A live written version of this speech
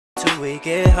we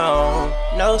get home.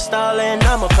 No stalling,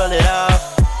 I'ma pull it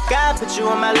off. God put you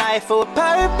in my life for a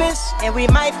purpose, and we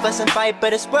might fuss and fight,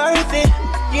 but it's worth it.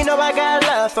 You know I got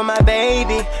love for my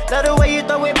baby. Love the way you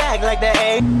throw it back like the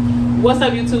A. What's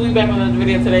up, YouTube? We back on another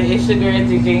video today. It's your girl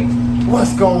Geegee.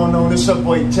 What's going on? It's your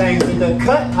boy James in the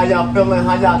cut. How y'all feeling?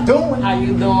 How y'all doing? How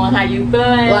you doing? How you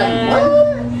feeling? Like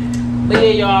what? But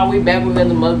yeah, y'all, we back with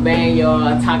another mukbang,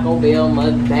 y'all. Taco Bell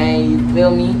mukbang. You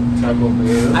feel me? Taco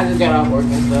Bell. I just got off work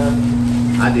and stuff.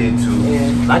 I did too.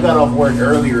 Yeah. I got off work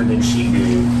earlier than she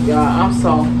did. Y'all, I'm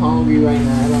so hungry right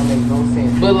now. It don't make no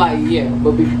sense. But like, yeah.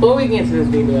 But before we get into this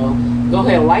video, go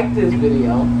ahead and like this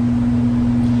video,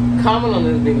 comment on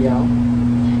this video,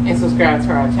 and subscribe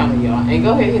to our channel, y'all. And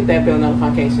go ahead and hit that bell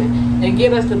notification and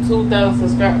get us to 2,000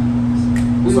 subscribers.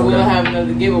 We will have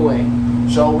another giveaway.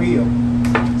 Show will.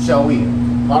 Show will.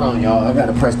 Hold on, y'all. I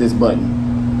gotta press this button.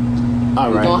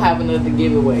 All right. We're gonna have another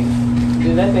giveaway.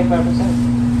 Did that say 5%?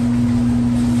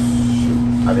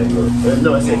 I didn't look.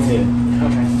 No, it said 10.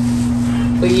 Okay.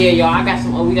 But yeah, y'all, I got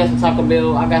some. We got some Taco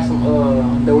Bell. I got some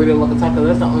the weird looking taco.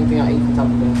 That's the only thing I eat from Taco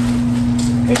Bell.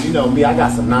 And you know me, I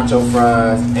got some nacho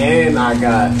fries and I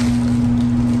got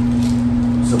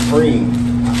Supreme.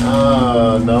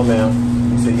 No, ma'am.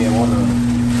 You said you didn't want none.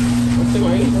 I'm still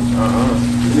gonna eat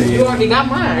them. You already got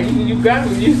mine. You got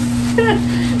them.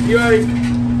 You already.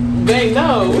 Babe,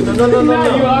 no. No.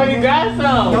 You already got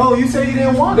some. No, you said you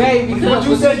didn't want it. Babe, because but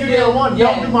you said you didn't want it.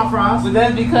 Yeah. Don't do my fries. But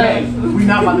that's because we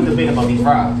not about to debate about these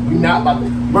fries. We not about to.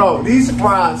 Bro, these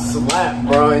fries slap,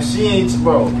 bro, and she ain't,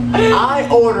 bro. I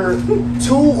ordered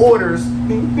 2 orders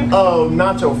of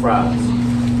nacho fries.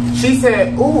 She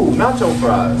said, ooh, nacho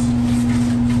fries.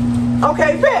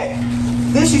 Okay, bet.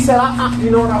 Then she said,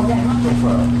 you know what, I want nacho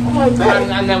fries. I'm like,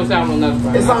 bet. I never said I want nacho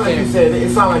fries. It sounded like you said it.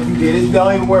 It sounded like you did it.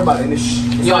 Don't even worry about it.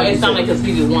 Yo, it sounded like because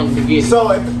he just wanted to get it.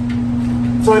 So at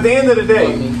the end of the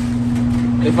day,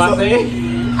 if I say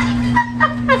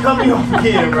cut me off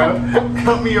again, bro.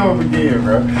 Cut me off again,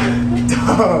 bro.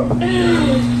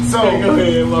 So go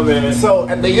ahead, my bad. So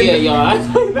at the end, y'all.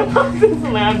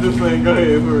 I'm just saying, go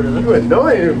ahead for real. You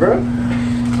annoying, bro.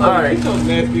 All right. You so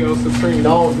nasty on Supreme.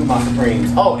 Don't do my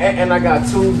Supremes. Oh, and I got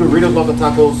 2 Doritos Loco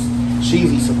Tacos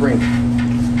cheesy Supreme.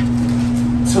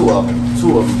 2 of them.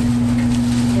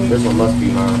 This one must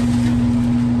be mine.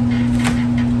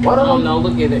 Why don't I don't know.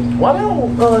 Look at it. Why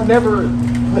don't never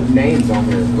put names on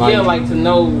here? Like, yeah, like to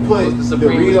know what the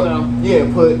Supreme stuff. Yeah,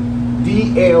 put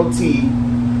DLT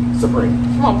Supreme.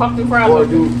 Come on, pop the fries. Or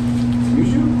do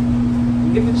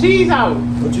you? Get the cheese out.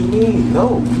 What you mean?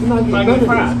 No, you're not getting none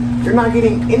of this. You're not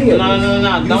getting any of this.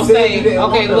 No. Don't say.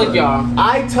 Okay, look, y'all.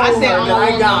 I told her that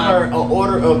I got her an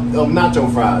order of nacho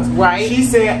fries. Right. She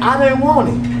said I didn't want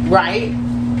it. Right.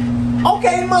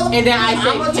 Okay, mother. And then I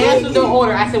said cancel the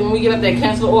order. I said when we get up there,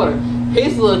 cancel the order.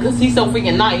 His look, because he's so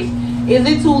freaking nice. Is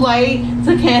it too late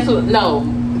to cancel? No.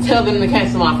 Tell them to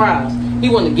cancel my fries. He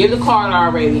wanted to give the card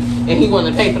already, and he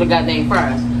wanted to pay for the goddamn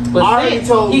fries. But since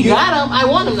he got them, I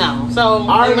want them now. So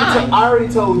I already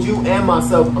told you and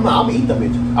myself, I'm gonna eat them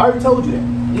bitches. I already told you that.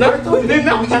 No, I already told you that.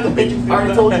 I'm gonna eat them bitches. I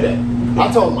already told you that.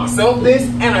 I told myself this,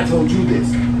 and I told you this.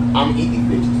 I'm gonna eat these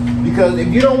bitches. Because if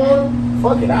you don't want them,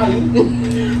 fuck it, I'll eat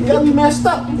them. You got me messed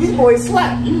up. These boys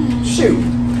slap. Shoot.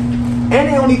 And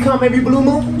they only come every blue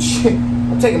moon. Shit.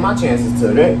 I'm taking my chances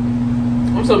today.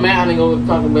 I'm so mad I didn't go to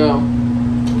Taco Bell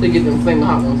to get them flaming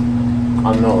hot ones. I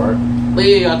know, right? But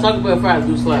yeah, y'all, Taco Bell fries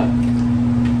do slap.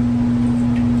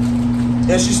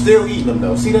 And she's still eating them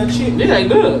though. See that shit? Yeah, they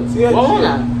good. See that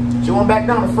shit? She won't back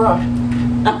down to fry.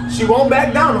 She won't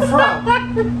back down to fry.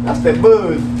 That's that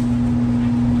buzz.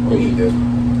 Let me eat this.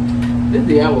 This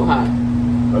Diablo hot.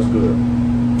 That's good.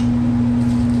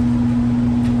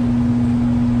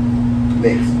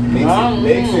 Mix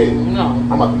it. No.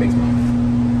 I'm about to mix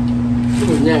mine. It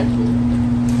was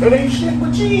nasty. It ain't shit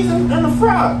but cheese and a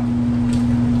fry.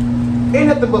 Ain't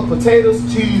nothing but potatoes,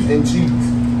 cheese, and cheese.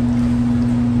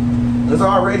 It's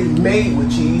already made with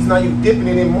cheese. Now you dipping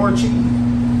it in more cheese.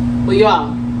 But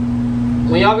y'all,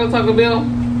 when y'all go to Taco Bell,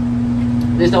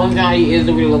 this the only thing I eat is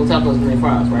the real little tacos and their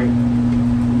fries, right?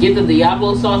 Get the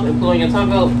Diablo sauce and put on your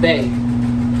taco bag.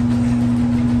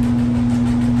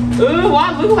 Ooh,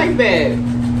 why it look like that?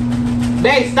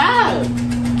 Babe, stop.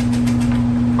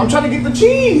 I'm trying to get the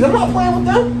cheese. I'm not playing with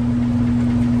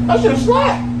them. That shit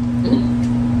slap.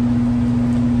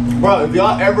 Bro, if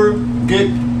y'all ever get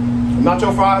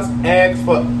nacho fries, ask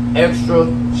for extra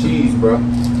cheese, bro. I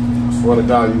swear to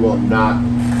God, you will not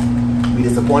be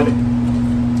disappointed.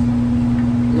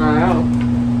 Nah, I don't.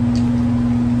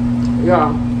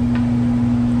 Y'all,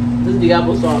 this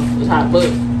Diablo sauce is hot, but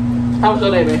how was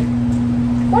your day,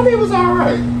 man? My day was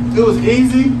alright. It was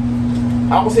easy.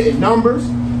 I was hitting numbers.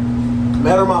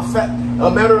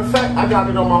 Matter of fact, I got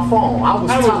it on my phone. How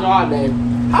was y'all day?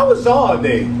 How was y'all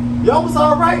day? Y'all was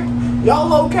all right?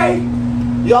 Y'all okay?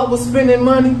 Y'all was spending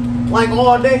money like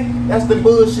all day? That's the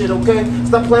bullshit, okay?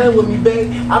 Stop playing with me,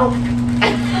 babe. I don't.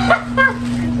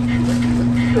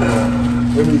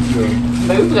 Let me chill.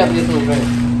 Man, we forgot to get some drink.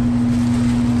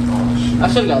 Oh shit. I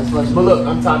should have got a slushie. But look,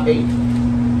 I'm top 8.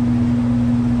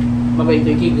 My baby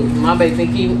think he good. My baby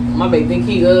think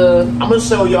he I'm gonna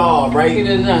show y'all right He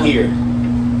did not. here.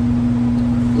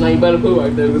 Now you better put it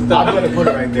right there. I better put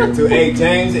it right there too. Hey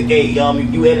James, hey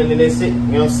you editing this shit? You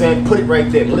know what I'm saying? Put it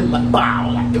right there. Put it like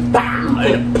bow, like the bow,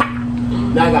 and the pow.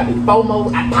 Now I got the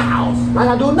FOMO, I pows. Now I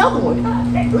gotta do another one.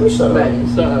 Let me shut up. Man,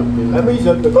 shut up, dude. Let me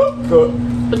shut the fuck up.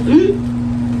 I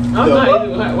don't know how you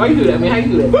do it. Why you do that? I mean, how you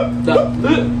do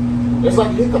that? It's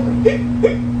like hiccup.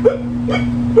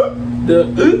 Yeah,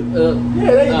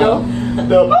 Yeah, there you go.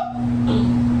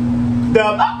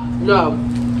 No.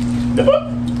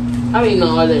 I mean,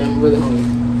 no, I didn't. I'm really hungry.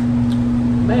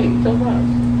 Babe, so fast.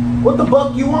 What the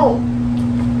fuck you want?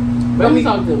 Let me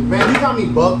talk to him. Man, you got me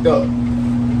bucked up.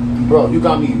 Bro, you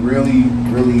got me really,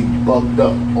 really bucked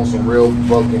up on some real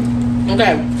bucking.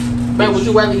 Okay. Babe, would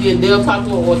you rather get Del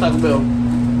Taco or Taco Bell?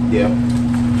 Yeah.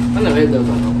 I never had Del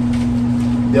Taco.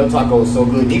 Del Taco is so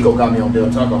good. Nico got me on Del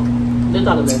Taco. Del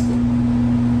Taco best.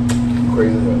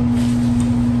 Crazy as hell.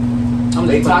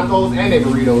 They tacos and they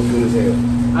burritos good as hell.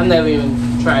 I never even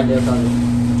tried Del Taco.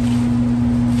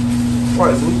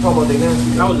 Alright, so we talking about they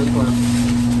nasty. I was just playing.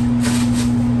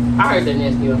 I heard that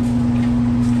nasty though.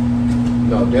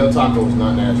 No, Del Taco is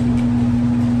not nasty.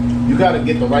 You gotta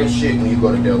get the right shit when you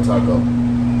go to Del Taco.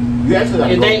 You actually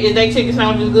gotta go. If they chicken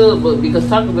sandwich is good, but because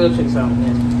Taco Bell chicken sandwich is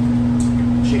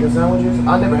nasty. Chicken sandwiches?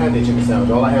 I never had their chicken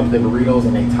sandwich. All I have is their burritos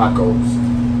and their tacos.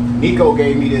 Nico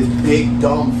gave me this big,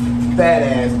 dumb, fat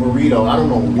ass burrito. I don't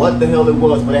know what the hell it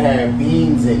was, but it had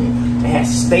beans in it. It had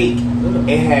steak.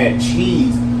 It had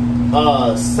cheese,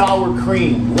 sour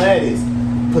cream, lettuce,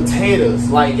 potatoes.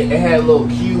 Like it had little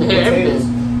cube potatoes.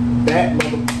 That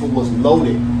motherfucker was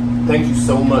loaded. Thank you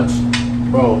so much,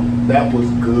 bro. That was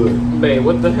good. Babe,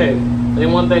 what the heck? They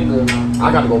want that good now.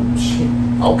 I gotta go. Shit.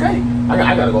 Okay, I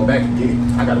gotta go back and get it.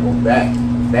 I gotta go back.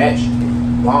 That shit,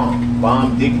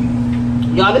 bomb diggity.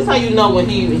 Y'all, this how you know when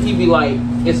he be like,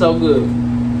 it's so good.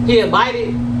 He'll bite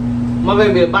it. My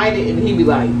baby will bite it, and he be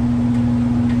like,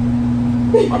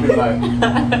 I'll be like,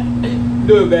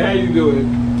 do it, man. How you doing?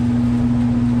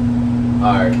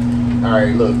 all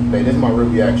right. Look, babe, this is my real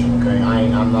reaction. Okay,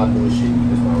 I'm not doing shit.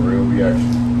 This is my real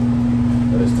reaction.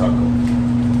 That is taco.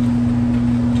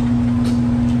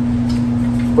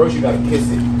 First, you gotta kiss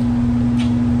it.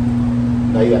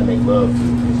 Now you gotta make love to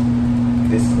it.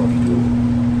 This is gonna be good.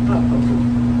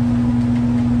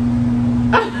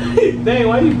 Dang,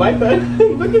 why you bite that?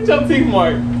 Look at your teeth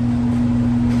mark.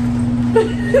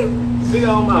 Big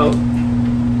old mouth.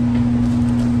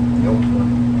 Nope.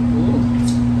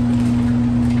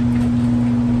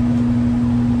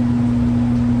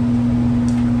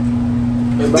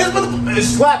 This motherfucker is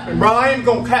slapping, bro. I ain't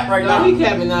gonna cap right now. No, he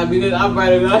capping now because I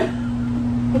bite it up.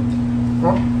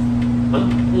 Huh? I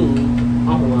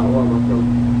don't know what my throat.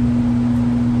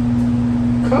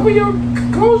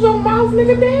 Close your mouth,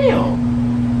 nigga, down.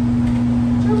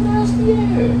 That's nasty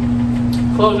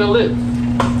ass. Close your lips.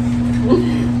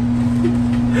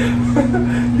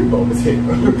 You both as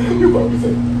hell. You both as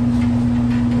hell.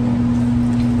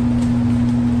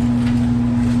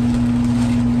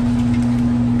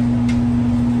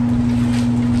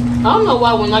 I don't know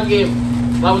why when I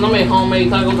make homemade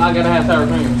tacos, I gotta have sour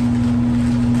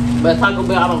cream. But Taco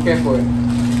Bell, I don't care for it.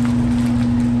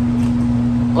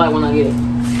 Like when I get it.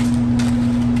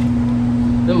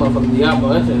 Them motherfuckers, Diablo,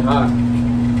 that shit hot.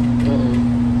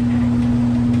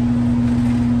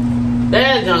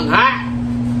 That junk hot.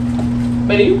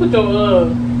 Baby, you put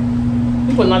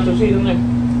nacho cheese in there.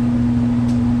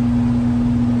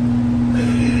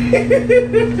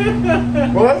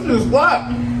 Well, that's just slap.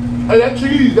 Hey, that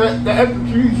cheese, that extra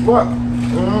cheese slap.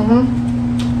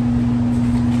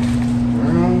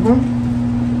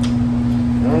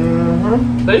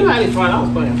 So you had these fun, I was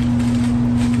playing.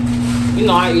 You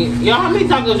know I eat. Y'all, how many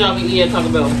tacos y'all be eating at Taco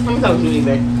Bell? How many tacos you eat,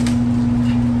 babe?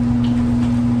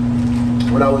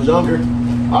 When I was younger,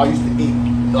 I used to eat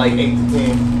like 8 to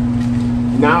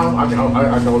 10. Now I can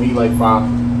only eat like 5,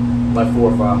 like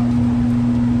 4 or 5.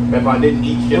 If I didn't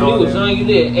eat shit when all you was day. young, you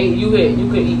did 8. You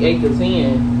could eat 8 to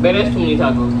 10. But that's too many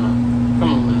tacos now.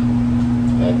 Come on, man.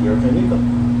 That girl can't eat them.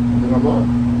 I think I'm lying.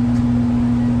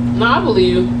 No, I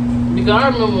believe you because I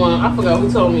remember when I forgot who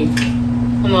told me.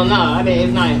 No, I didn't.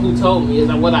 It's not who told me. It's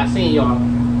like what I seen y'all.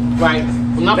 Right?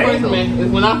 When I first met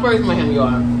him,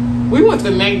 y'all, we went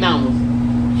to McDonald's.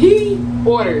 He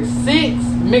ordered 6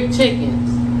 McChickens.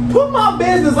 Put my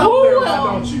business up there, why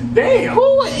don't you? Damn.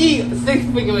 Who would eat 6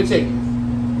 freaking McChickens?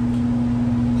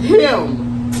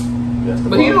 Him.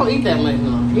 But he don't eat that much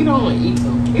now. He don't really eat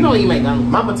them. He don't eat McDonald's.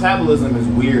 My metabolism is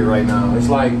weird right now. It's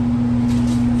like,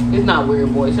 it's not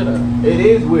weird, boy. Shut up. it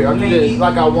is weird. I can't eat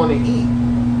like I want to eat.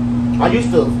 I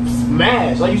used to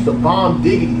smash. I used to bomb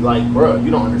diggity. Like, bro,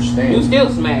 you don't understand. You still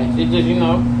smash. It's just, you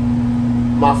know.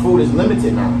 My food is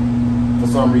limited now. For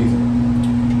some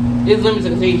reason. It's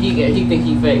limited because he think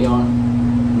he fat, y'all.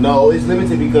 No, it's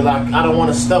limited because I don't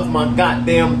want to stuff my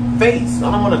goddamn face.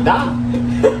 I don't want to die.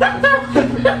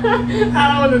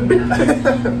 I don't want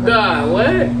to die.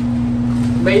 What?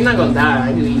 But you're not gonna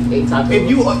die. You eat 8 tacos. If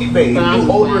you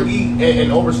overeat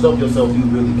and overstuff yourself, you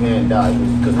really can die.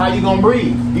 Because how you gonna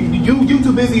breathe? You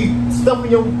too busy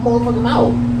stuffing your motherfucking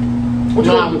mouth. What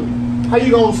you gonna do? How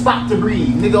you gonna stop to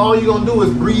breathe, nigga? All you gonna do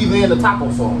is breathe in the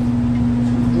taco sauce.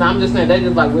 No, I'm just saying that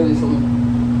just like really some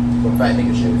fat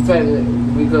nigga shit. Fat nigga,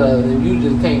 because if you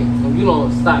just can't, if you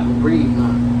don't stop and breathe,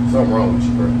 nah. Something wrong with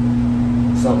you, bro.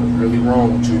 Something's really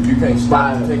wrong with you. If you can't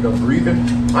stop and take a breathing,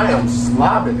 I am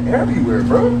slobbing everywhere,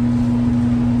 bro.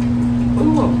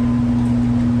 Ooh.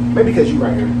 Maybe because you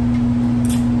right here.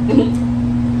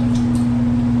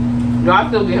 No, I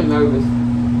still get him nervous.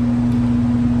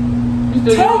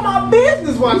 Tell my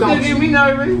business, why don't you? Get me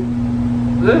nervous.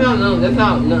 That's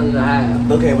not nothing to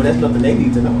have. Okay, well that's nothing they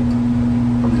need to know.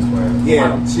 I'm just playing.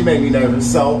 Yeah, she made me nervous.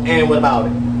 So, and what about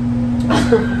it?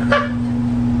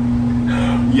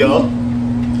 Yup.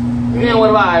 And what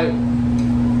about it?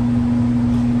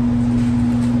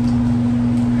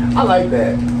 I like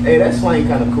that. Hey, that slang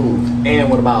kind of cool. And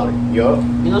what about it? Yup.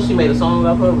 You know she made a song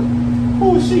about her.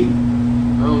 Who is she?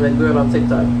 That girl on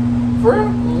TikTok. For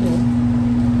real?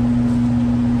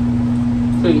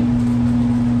 See.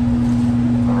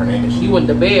 Her name is she. You went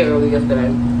to bed early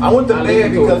yesterday. I went to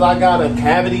bed because I got a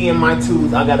cavity in my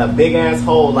tooth. I got a big ass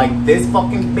hole like this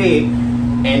fucking big,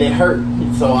 and it hurt.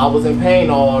 So I was in pain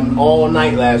all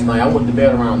night last night. I went to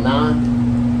bed around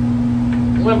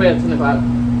 9. You went to bed at 10 o'clock.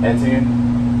 At 10.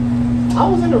 I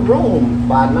was in the room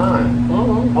by 9. I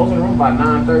was in the room by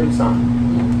 9:30 something.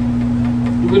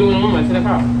 You were doing the room at 10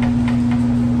 o'clock.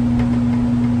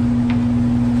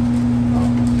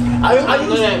 I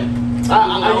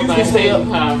usually stay up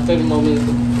 30 more minutes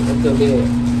until bed.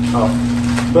 Oh,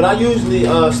 but I usually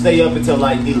stay up until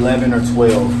like 11 or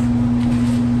 12.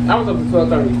 I was up to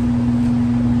 12:30.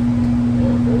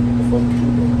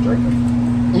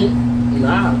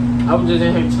 Nah, I was just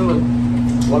in here chilling.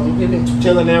 Watching hitting.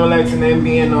 Chilling and relaxing and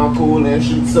being all cool and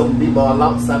shooting some b-ball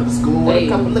outside of the school with a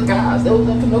couple of guys. That was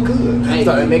up to no good.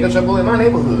 Started making trouble in my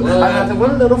neighborhood. I got to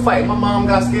one little fight. My mom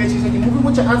got scared. She said, "You moving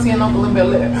with your auntie and uncle in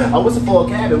Bel Air." I whistled for a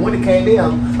cab, and when it came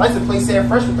down, I used to play Sarah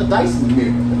Fresh with the dice in the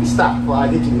mirror. Let me stop before I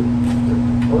get you.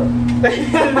 What? Why you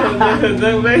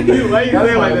say like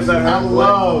that? I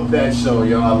love that show,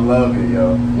 yo. I love it,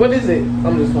 yo. What is it?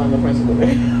 I'm just finding the principal.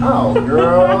 Oh,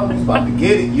 girl. You was about to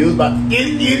get it. You was about to get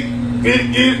it.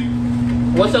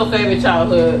 What's your favorite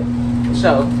childhood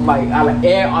show? Like, out of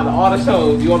all the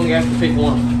shows, you only have to pick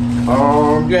one.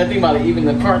 You gotta think about it. Even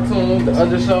the cartoons, the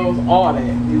other shows, all that.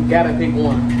 You gotta pick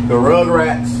one. The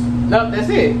Rugrats. No, that's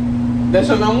it. That's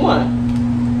your number one.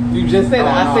 You just said it.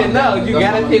 I said no. You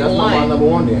gotta pick one. That's not my number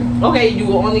one then. Okay,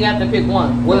 you only got to pick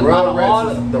one. The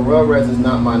Rugrats is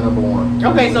not my number one.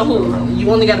 Okay, so who? You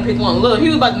only got to pick one. Look, he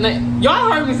was about to name. Y'all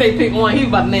heard me say pick one. He was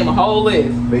about to name a whole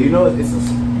list. But you know, it's a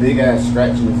big ass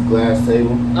scratch in this glass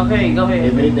table. Okay, go ahead.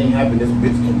 If anything happened, this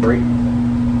bitch can break.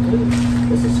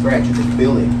 It's a scratch. You can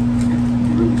feel it.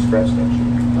 You really scratch that shit.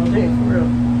 Oh damn, for real.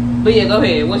 But yeah, go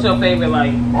ahead. What's your favorite,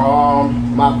 like?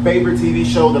 My favorite TV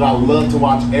show that I love to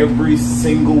watch every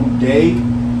single day.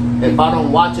 If I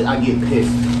don't watch it, I get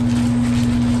pissed.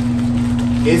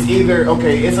 It's either,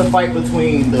 it's a fight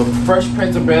between the Fresh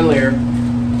Prince of Bel Air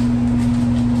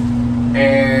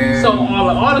and... So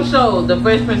all the shows, the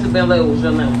Fresh Prince of Bel Air was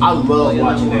your number. I love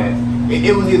watching that.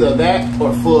 It was either that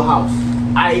or Full House.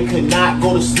 I could not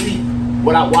go to sleep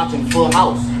without watching Full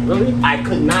House. Really? I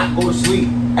could not go to sleep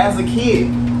as a kid.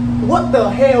 What the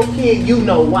hell kid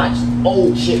watch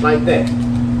old shit like that?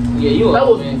 Yeah, you that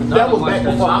was back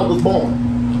before I was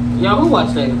born. Yo, who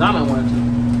watched that? 'Cause I don't watch it.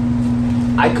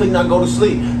 I could not go to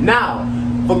sleep. Now,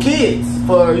 for kids,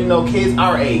 kids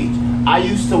our age, I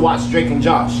used to watch Drake and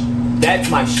Josh. That's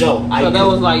my show. So that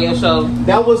was like your show?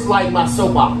 That was like my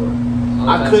soap opera.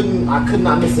 Okay. I could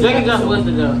not miss an Drake and episode. Josh was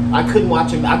the joke. I couldn't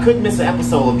watch him. I couldn't miss an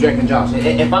episode of Drake and Josh.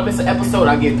 If I miss an episode,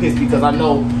 I get pissed because I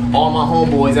know all my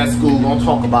homeboys at school gonna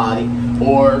talk about it,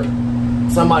 or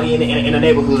somebody in the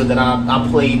neighborhood that I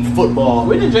played football.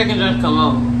 When did Drake and Josh come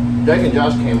on? Drake and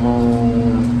Josh came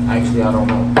on. Actually, I don't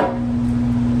know.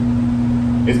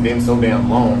 It's been so damn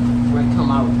long. Drake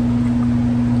come out.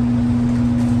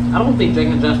 I don't think Drake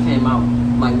and Josh came out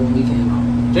like when we came out.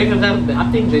 Drake and Josh,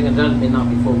 I think Drake and Josh been out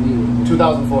before we were.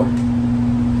 2004.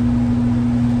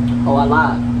 Oh, I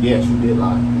lied. Yes, you did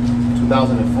lie.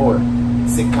 2004.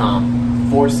 Sitcom.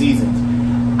 4 seasons.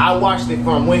 I watched it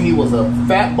from when he was a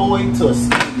fat boy to a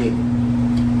skinny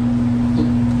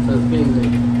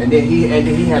nigga. And then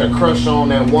he had a crush on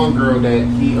that one girl that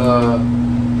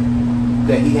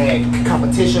he had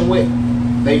competition with.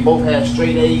 They both had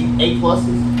straight A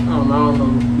pluses. I don't know.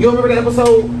 You remember that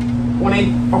episode when they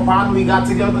finally got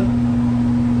together?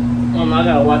 I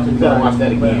gotta watch it. You gotta watch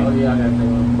that again. Oh yeah, I gotta take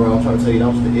one. Bro, I'm trying to tell you, that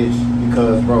was the itch.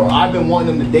 Because, bro, I've been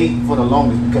wanting them to date for the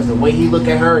longest. Because the way he look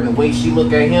at her and the way she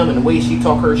look at him and the way she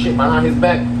talk her shit behind his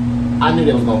back, I knew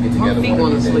they was gonna get together. My feet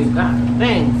going to sleep. God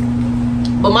dang.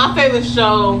 But my favorite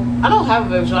show, I don't have a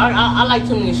favorite show. I like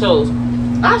too many shows.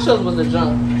 Our shows was The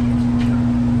Jump.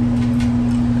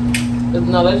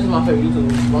 No, that's just my favorite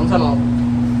YouTube. What I'm talking about.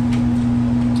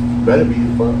 Better be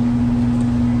the fuck.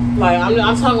 Like,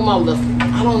 I'm talking about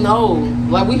I don't know.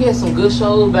 Like, we had some good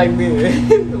shows back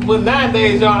then. But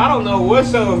nowadays, y'all, I don't know what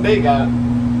shows they got.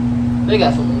 They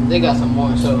got some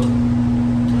more shows.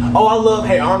 Oh, I love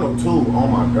Hey Arnold too. Oh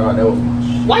my god, that was my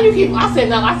shit. Why you keep, I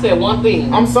said one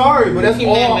thing. I'm sorry, but that's keep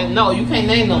all. naming, no, you can't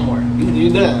name no more. You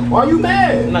done. Why are you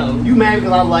mad? No. You mad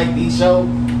because I like these shows?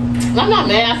 I'm not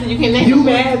mad. I said you can't name You no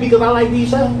more. mad because I like these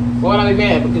shows? Why would I be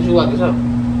mad? Because you like the show.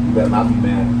 You better not be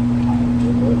mad.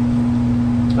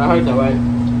 I heard that, right?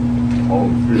 Oh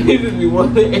You shit. just be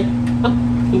wondering.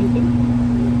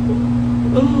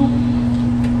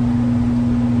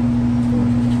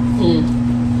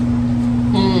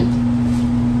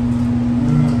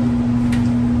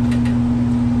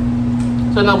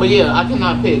 So no, but yeah, I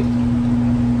cannot pick.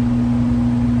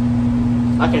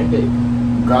 I can't pick.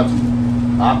 Got you.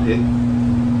 I'll pick.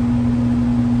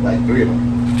 Like 3 of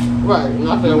them. Right, and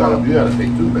I feel right. You gotta pick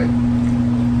 2, babe.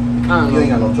 I don't You ain't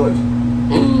know. got no choice.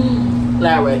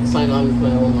 Larry, St.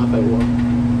 Augustine was my favorite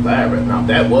one. Larry, now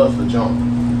that was The Jump.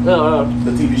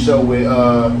 The TV show with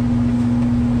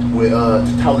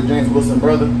Tyler James Wilson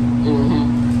brother.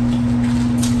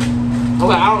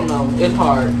 Okay, I don't know. It's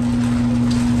hard.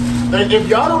 And if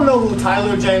y'all don't know who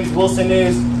Tyler James Wilson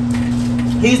is,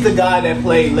 he's the guy that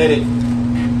played Let It.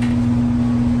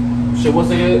 Shit, what's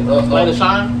it? Let It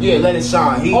Shine? Yeah, Let It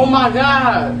Shine. Oh my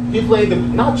God! He played the,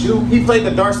 not you, he played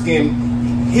the dark skin.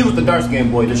 He was the dark skin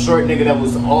boy, the short nigga that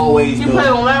was always. He played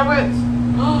on Larry?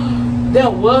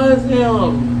 That was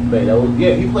him. Man, that was,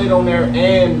 yeah, he played on there,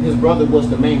 and his brother was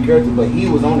the main character, but he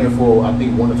was on there for I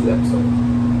think 1 or 2 episodes.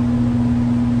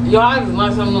 Yo, I just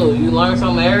learned something new. You learn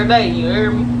something every day. You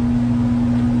hear me?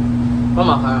 Come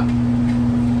on, huh?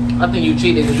 I think you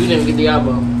cheated because you didn't get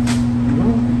Diablo.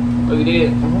 Oh, you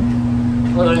did?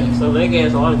 Well, dang, so they gave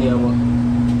us all the Diablo.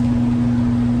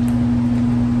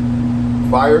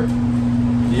 Fire,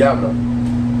 Diablo.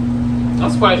 I'm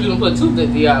surprised you didn't put 2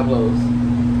 good Diablos.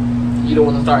 You don't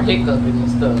want to start hiccuping and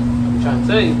stuff. I'm trying to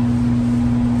tell you.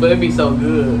 But it'd be so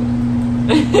good.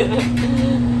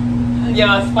 Yo,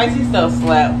 spicy stuff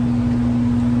slap.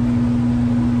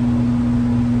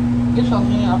 Get your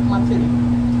hand off my titty.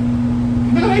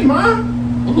 That ain't mine.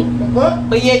 What?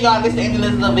 But yeah, y'all, this is the end of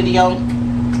this little video.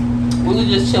 We was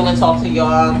just chilling, talk to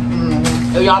y'all.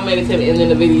 If y'all made it to the end of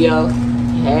the video,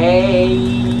 hey,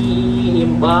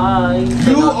 bye.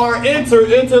 You are entered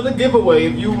into the giveaway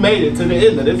if you made it to the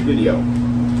end of this video.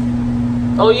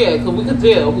 Oh yeah, because we could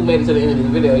tell who made it to the end of this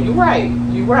video. You're right.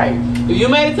 You're right. If you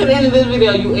made it to the end of this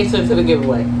video, you entered to the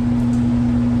giveaway.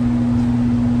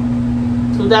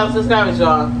 2,000 subscribers,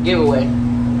 y'all. Giveaway.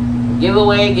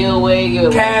 Giveaway.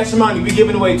 Cash money. We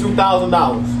giving away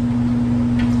 $2,000.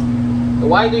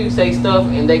 Why do you say stuff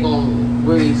and they gonna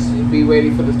really be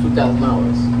ready for this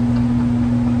 $2,000?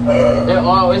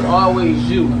 It's always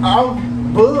you.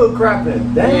 I'm bull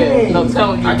crapping. Dang. Yeah, no,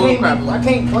 tell them you bull crapping. I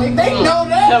can't play. They know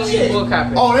that tell shit. You bull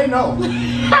crapping. Oh, they know.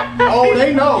 Oh,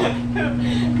 they know.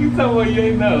 You tell me you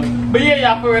ain't know. But yeah,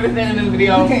 y'all, for real, this end of this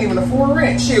video. You can't even afford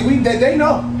rent. Shit, they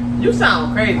know. You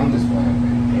sound crazy. I'm just playing,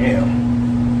 man. Damn.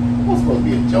 That was supposed to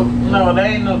be a joke. No, that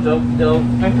ain't no joke, though.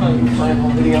 That's not you playing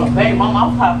on video. Hey, mom,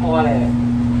 I'm hot for all that.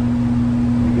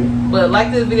 But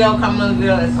like this video, comment on the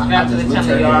video, and subscribe to the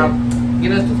channel, y'all.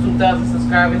 Get us to 2,000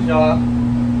 subscribers, y'all.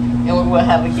 And we will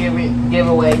have a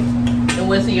giveaway. And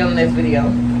we'll see you on the next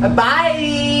video. Bye.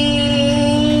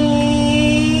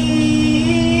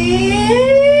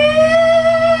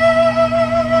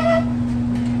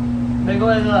 Hey, go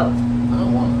ahead and go. I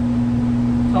don't want to.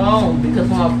 Come on, because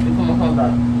my phone's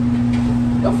out.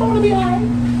 Your phone will be alright.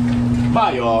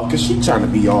 Bye, y'all, because she trying to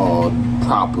be all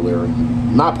popular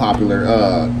and not popular.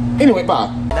 Anyway,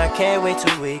 bye. I can't wait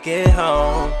till we get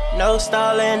home. No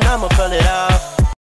stalling, I'ma pull it off.